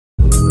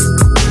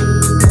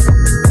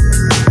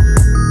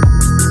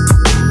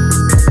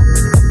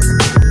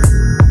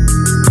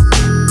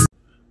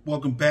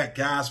Welcome back,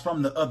 guys,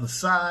 from the other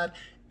side.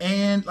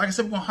 And like I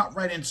said, we're gonna hop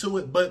right into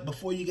it. But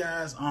before you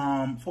guys,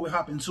 before we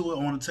hop into it,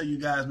 I want to tell you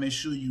guys, make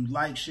sure you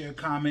like, share,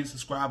 comment,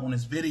 subscribe on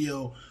this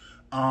video.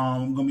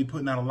 I'm gonna be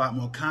putting out a lot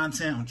more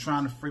content. I'm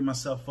trying to free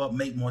myself up,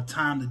 make more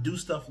time to do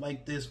stuff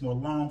like this, more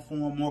long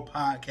form, more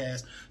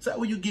podcasts. So that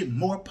way you get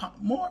more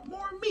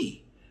of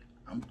me.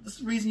 This is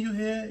the reason you're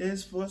here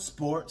is for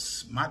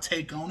sports, my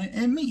take on it,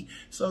 and me.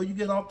 So you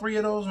get all three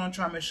of those, and I'm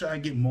trying to make sure I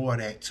get more of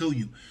that to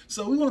you.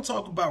 So we want to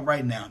talk about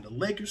right now, the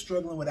Lakers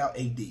struggling without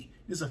AD.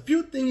 There's a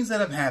few things that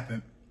have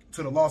happened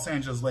to the Los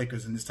Angeles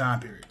Lakers in this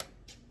time period.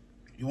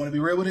 You want to be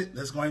real with it?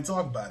 Let's go ahead and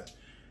talk about it.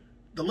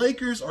 The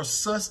Lakers are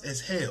sus as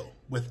hell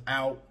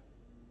without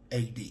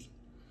AD.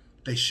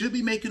 They should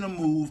be making a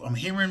move. I'm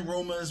hearing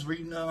rumors,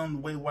 reading on the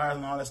way wires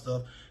and all that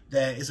stuff,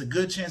 that it's a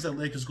good chance that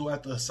Lakers go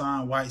after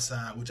Hassan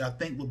Whiteside, which I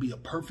think would be a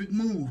perfect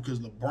move because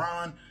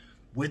LeBron,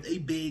 with a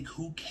big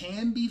who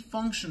can be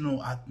functional,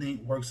 I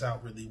think works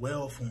out really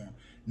well for him.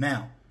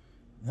 Now,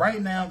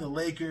 right now, the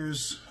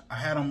Lakers, I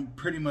had them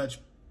pretty much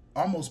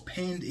almost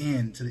pinned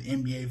in to the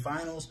NBA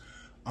Finals.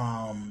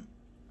 I'm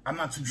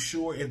not too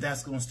sure if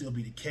that's going to still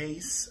be the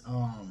case.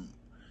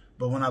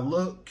 But when I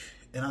look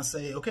and I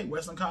say, okay,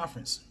 Western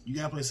Conference, you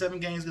got to play 7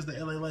 games against the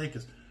LA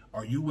Lakers.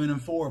 Are you winning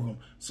 4 of them?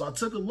 So I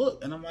took a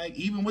look, and I'm like,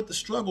 even with the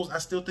struggles, I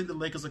still think the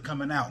Lakers are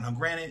coming out. Now,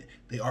 granted,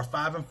 they are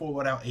 5-4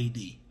 without AD.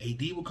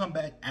 AD will come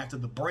back after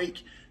the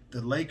break.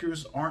 The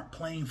Lakers aren't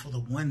playing for the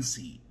 1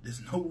 seed. There's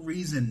no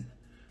reason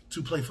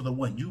to play for the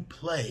 1. You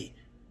play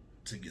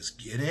to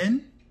just get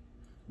in,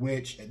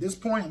 which at this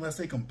point, unless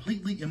they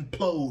completely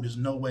implode, there's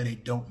no way they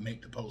don't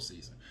make the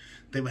postseason.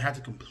 They would have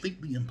to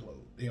completely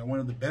implode. They are one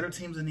of the better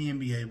teams in the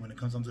NBA when it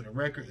comes down to the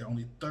record. They're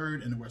only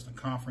 3rd in the Western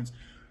Conference.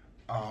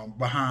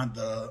 Behind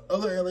the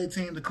other LA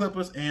team, the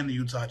Clippers and the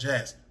Utah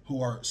Jazz,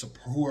 who are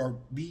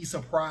the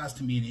surprise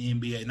to me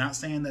in the NBA. Not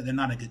saying that they're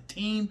not a good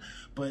team,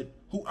 but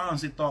who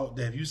honestly thought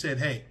that if you said,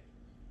 hey,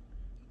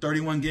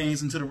 31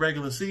 games into the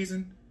regular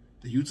season,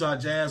 the Utah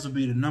Jazz would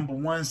be the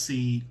 #1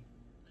 seed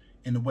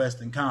in the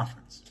Western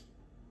Conference,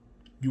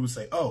 you would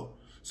say, oh,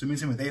 so it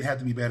means they'd have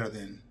to be better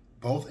than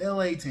both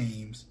LA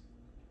teams,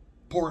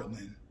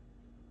 Portland,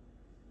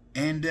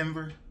 and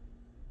Denver.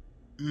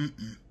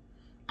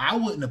 I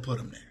wouldn't have put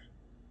them there.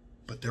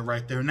 But they're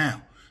right there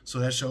now. So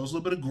that shows a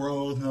little bit of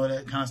growth, and all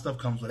that kind of stuff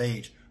comes with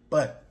age.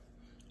 But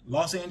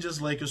Los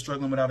Angeles Lakers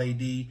struggling without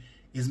AD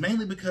is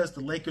mainly because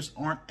the Lakers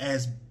aren't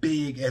as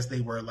big as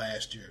they were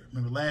last year.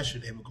 Remember last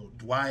year, they would go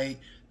Dwight,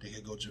 they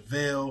could go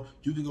JaVale.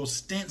 You could go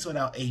Stentz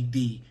without AD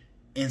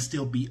and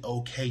still be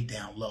okay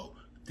down low.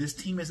 This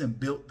team isn't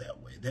built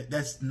that way.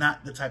 That's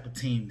not the type of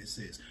team this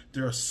is.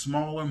 They're a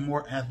smaller,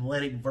 more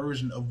athletic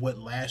version of what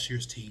last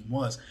year's team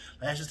was.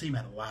 Last year's team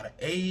had a lot of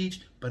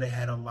age, but it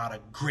had a lot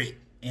of grit.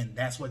 And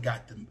that's what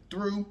got them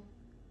through.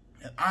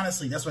 And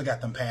honestly, that's what got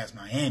them past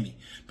Miami.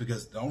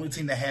 Because the only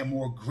team that had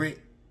more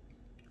grit,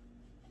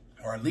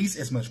 or at least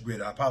as much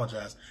grit, I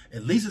apologize,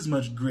 at least as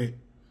much grit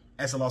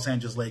as the Los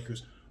Angeles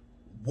Lakers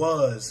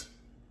was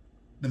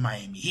the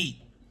Miami Heat.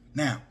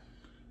 Now,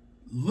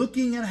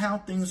 looking at how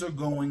things are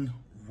going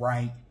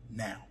right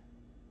now,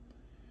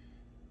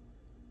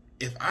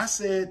 if I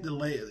said the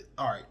Lakers,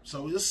 all right,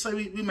 so let's say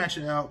we match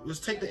it out.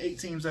 Let's take the 8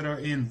 teams that are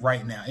in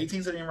right now. 8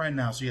 teams that are in right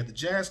now. So you have the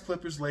Jazz,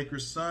 Clippers,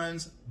 Lakers,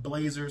 Suns,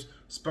 Blazers,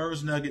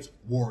 Spurs, Nuggets,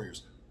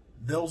 Warriors.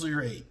 Those are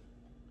your 8.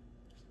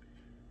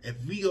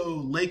 If we go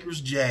Lakers,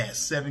 Jazz,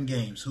 7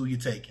 games, who are you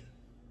taking?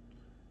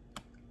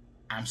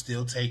 I'm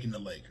still taking the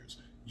Lakers.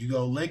 You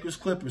go Lakers,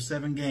 Clippers,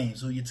 7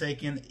 games, who are you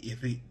taking?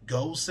 If it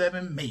goes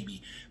 7,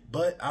 maybe.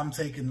 But I'm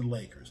taking the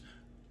Lakers.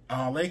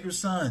 Lakers,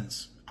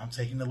 Suns, I'm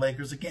taking the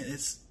Lakers again.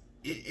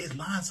 It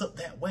lines up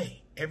that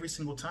way every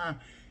single time.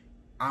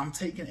 I'm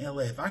taking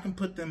LA. If I can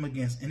put them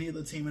against any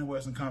other team in the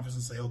Western Conference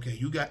and say, okay,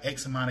 you got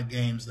X amount of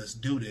games, let's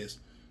do this.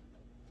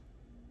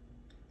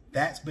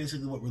 That's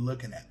basically what we're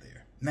looking at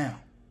there.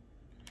 Now,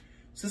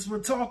 since we're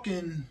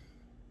talking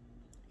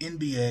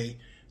NBA,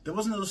 there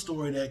was another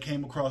story that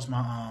came across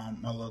my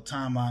little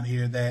timeline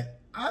here that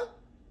I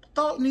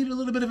thought needed a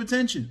little bit of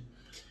attention.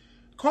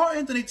 Karl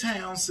Anthony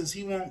Towns says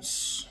he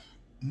wants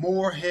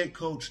more head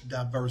coach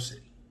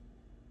diversity.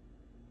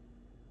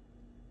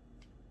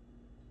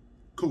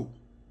 Cool.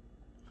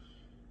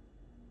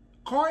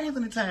 Karl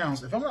Anthony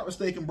Towns, if I'm not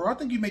mistaken, bro, I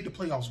think you made the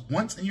playoffs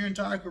once in your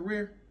entire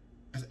career.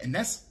 And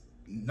that's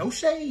no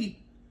shade.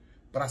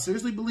 But I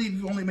seriously believe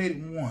you only made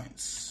it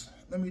once.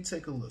 Let me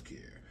take a look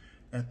here.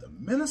 At the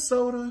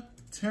Minnesota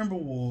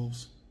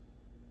Timberwolves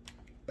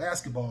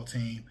basketball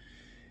team.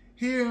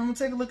 Here, I'm going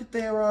to take a look at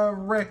their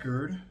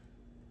record.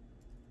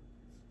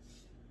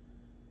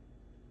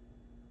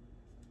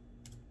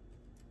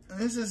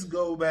 Let's just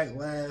go back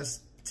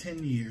last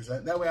 10 years.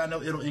 That way I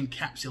know it'll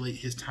encapsulate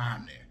his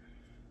time there.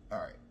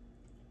 All right.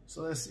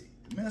 So let's see.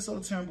 The Minnesota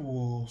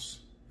Timberwolves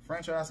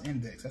franchise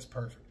index. That's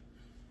perfect.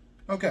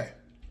 Okay.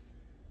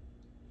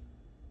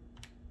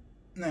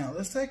 Now,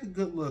 let's take a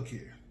good look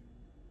here.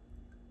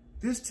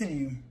 This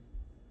team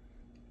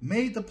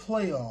made the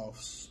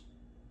playoffs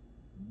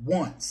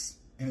once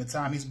in the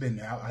time he's been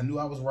there. I knew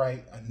I was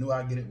right. I knew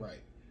I'd get it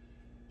right.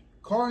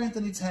 Karl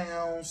Anthony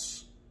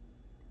Towns,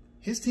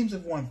 his teams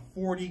have won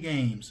 40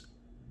 games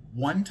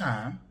one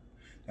time.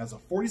 That's a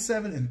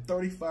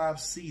 47-35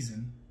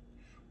 season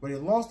where they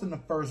lost in the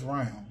first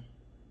round.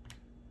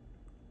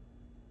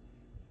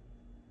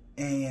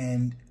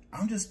 And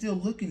I'm just still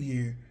looking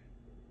here.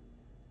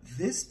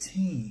 This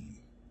team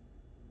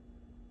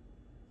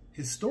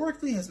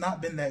historically has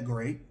not been that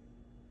great.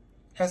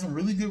 Has some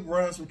really good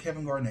runs with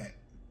Kevin Garnett,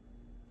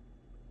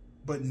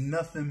 but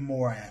nothing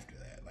more after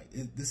that. Like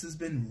this has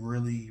been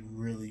really,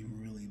 really,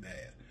 really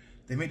bad.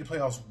 They made the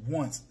playoffs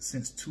once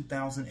since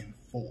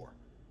 2004.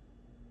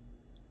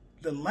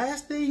 The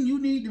last thing you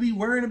need to be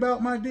worrying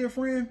about, my dear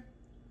friend,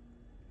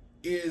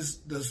 is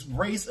the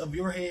race of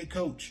your head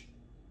coach.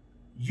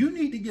 You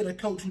need to get a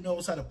coach who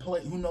knows how to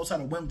play, who knows how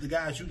to win with the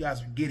guys you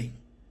guys are getting.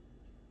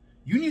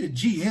 You need a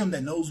GM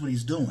that knows what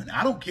he's doing.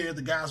 I don't care if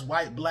the guy's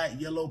white, black,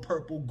 yellow,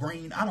 purple,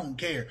 green. I don't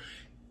care.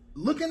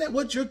 Looking at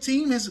what your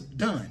team has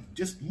done,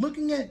 just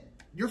looking at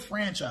your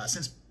franchise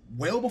since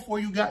well before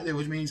you got there,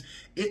 which means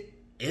it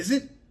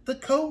isn't the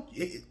coach.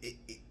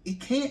 It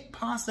can't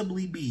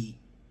possibly be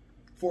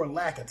for a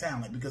lack of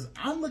talent, because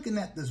I'm looking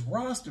at this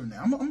roster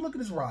now. I'm looking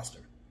at this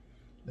roster,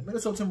 the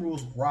Minnesota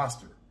Timberwolves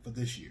roster for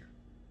this year.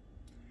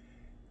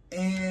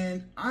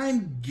 And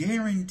I'm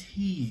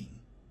guaranteeing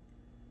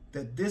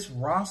that this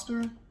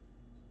roster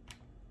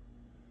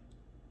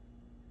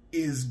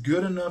is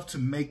good enough to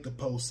make the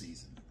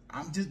postseason.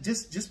 I'm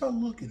just by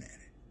looking at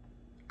it,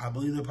 I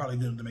believe they're probably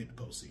good enough to make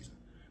the postseason.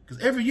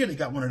 Because every year they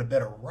got one of the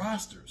better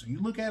rosters. And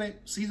you look at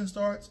it, season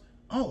starts,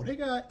 oh, they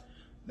got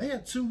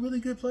two really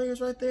good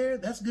players right there.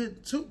 That's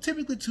good.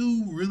 Typically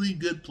two really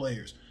good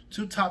players,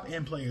 two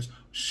top-end players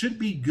should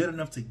be good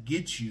enough to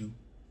get you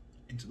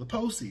into the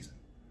postseason.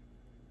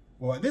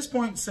 Well, at this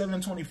point,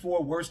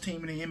 7-24, worst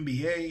team in the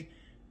NBA.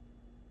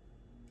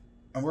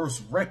 A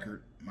worst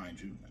record,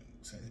 mind you.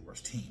 Say the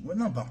worst team. Well,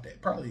 not about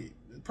that. Probably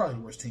the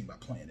worst team by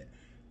playing it.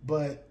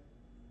 But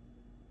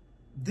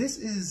this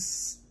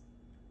is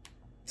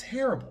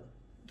terrible,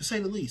 to say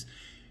the least.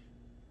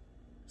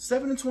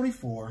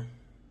 7-24.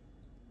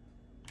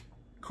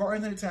 Karl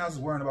Anthony Towns is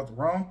worrying about the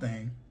wrong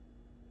thing.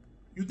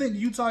 You think the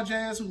Utah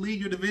Jazz, who lead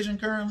your division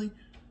currently,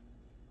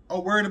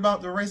 are worried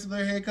about the race of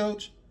their head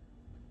coach?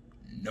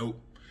 Nope.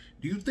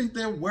 Do you think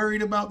they're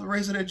worried about the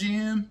race of their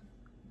GM?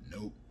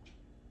 Nope.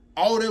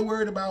 All they're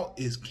worried about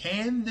is,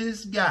 can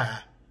this guy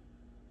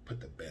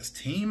put the best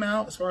team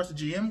out as far as the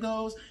GM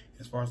goes,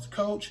 as far as the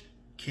coach?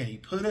 Can he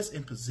put us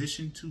in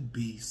position to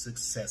be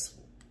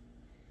successful?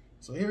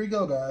 So here we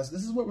go, guys.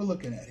 This is what we're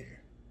looking at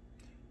here.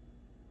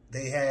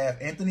 They have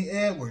Anthony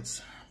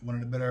Edwards, one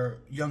of the better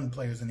young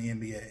players in the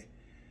NBA.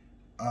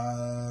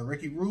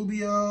 Ricky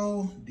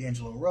Rubio,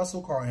 D'Angelo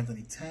Russell, Karl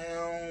Anthony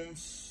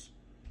Towns,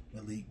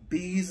 Malik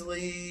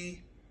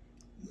Beasley.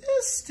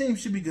 This team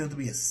should be good to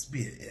be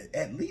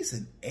at least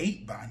an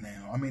 8 by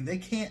now. I mean,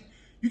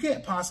 you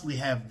can't possibly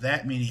have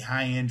that many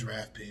high-end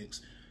draft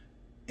picks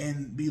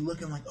and be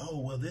looking like, oh,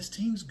 well, this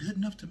team's good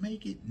enough to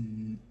make it.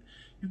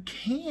 You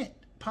can't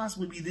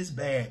possibly be this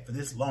bad for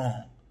this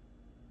long.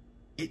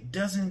 It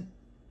doesn't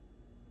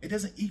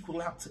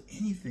equal out to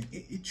anything.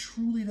 It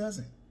truly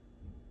doesn't.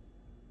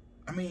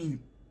 I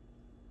mean,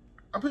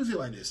 I'll put it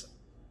like this.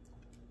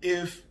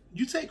 If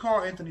you take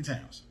Karl Anthony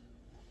Towns,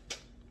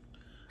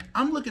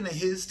 I'm looking at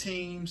his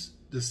teams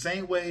the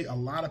same way a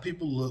lot of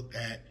people look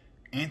at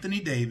Anthony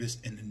Davis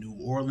and the New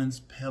Orleans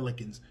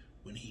Pelicans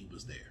when he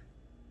was there.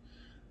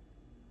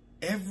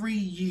 Every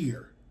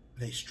year,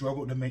 they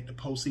struggled to make the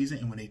postseason,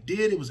 and when they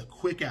did, it was a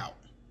quick out.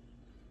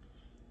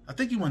 I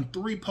think he won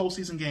 3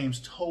 postseason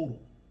games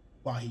total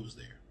while he was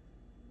there.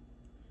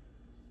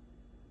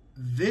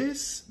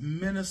 This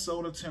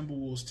Minnesota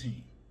Timberwolves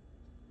team,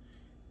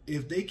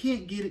 if they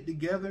can't get it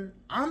together,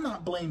 I'm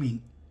not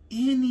blaming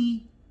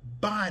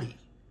anybody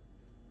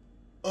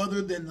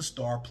other than the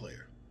star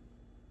player.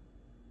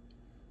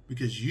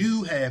 Because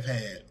you have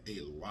had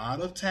a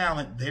lot of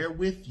talent there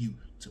with you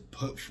to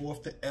put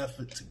forth the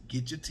effort to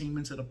get your team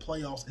into the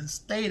playoffs and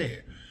stay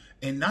there.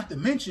 And not to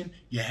mention,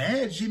 you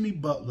had Jimmy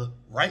Butler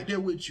right there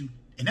with you,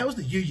 and that was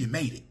the year you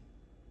made it.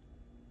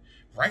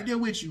 Right there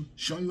with you,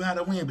 showing you how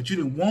to win, but you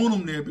didn't want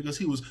him there because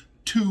he was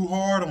too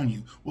hard on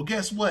you. Well,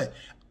 guess what?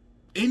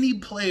 Any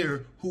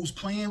player who's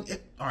playing,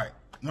 all right,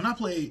 when I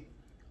played,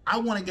 I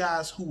wanted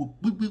guys who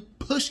would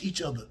push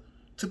each other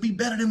to be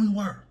better than we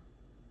were.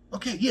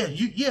 Okay,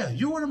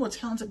 you're one of the more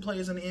talented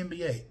players in the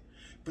NBA.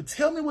 But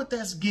tell me what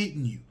that's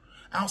getting you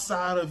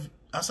outside of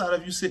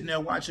you sitting there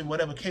watching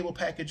whatever cable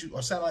package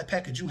or satellite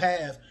package you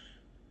have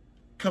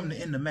come the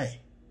end of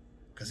May.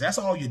 Because that's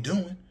all you're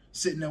doing.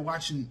 Sitting there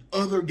watching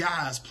other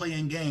guys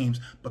playing games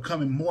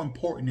becoming more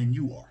important than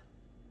you are.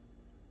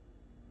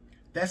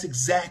 That's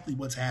exactly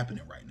what's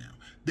happening right now.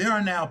 There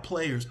are now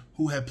players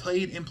who have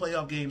played in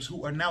playoff games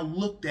who are now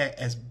looked at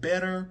as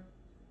better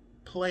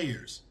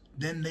players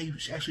than they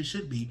actually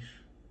should be.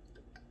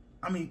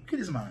 I mean, keep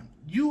this in mind.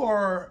 You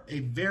are a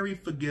very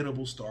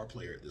forgettable star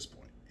player at this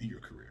point in your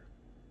career.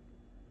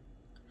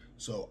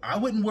 So I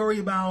wouldn't worry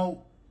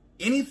about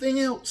anything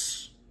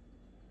else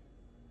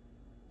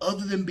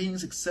other than being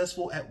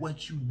successful at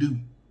what you do.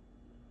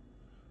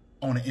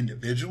 on an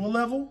individual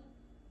level,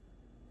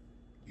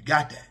 you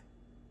got that.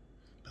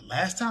 The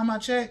last time I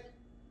checked,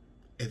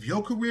 if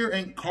your career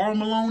ain't Karl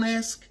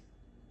Malone-esque,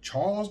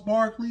 Charles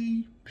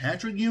Barkley,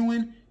 Patrick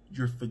Ewing,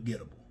 you're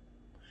forgettable.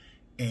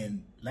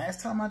 And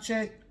last time I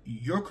checked,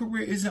 your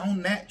career isn't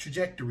on that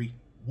trajectory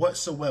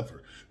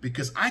whatsoever,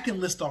 because I can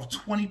list off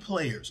 20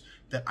 players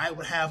that I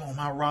would have on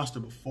my roster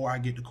before I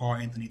get to Karl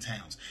Anthony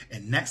Towns.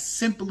 And that's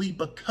simply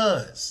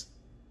because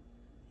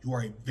you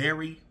are a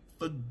very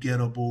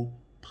forgettable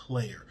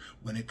player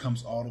when it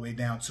comes all the way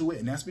down to it.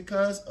 And that's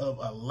because of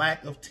a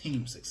lack of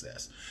team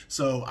success.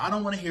 So I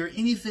don't want to hear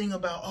anything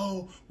about,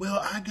 oh, well,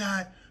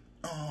 I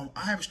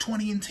averaged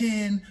 20 and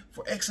 10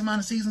 for X amount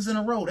of seasons in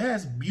a row.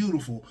 That's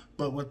beautiful.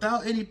 But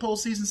without any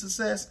postseason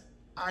success,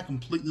 I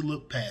completely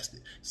look past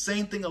it.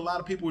 Same thing a lot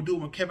of people were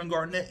doing with Kevin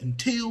Garnett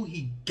until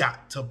he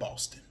got to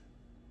Boston.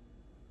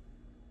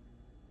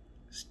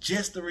 It's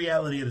just the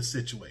reality of the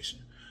situation.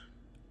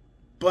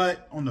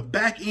 But on the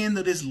back end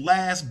of this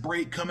last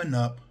break coming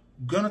up,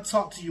 I'm going to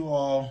talk to you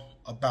all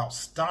about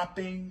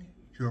stopping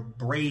your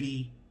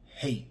Brady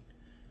hate.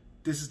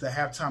 This is the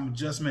halftime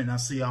adjustment, and I'll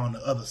see y'all on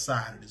the other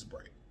side of this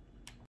break.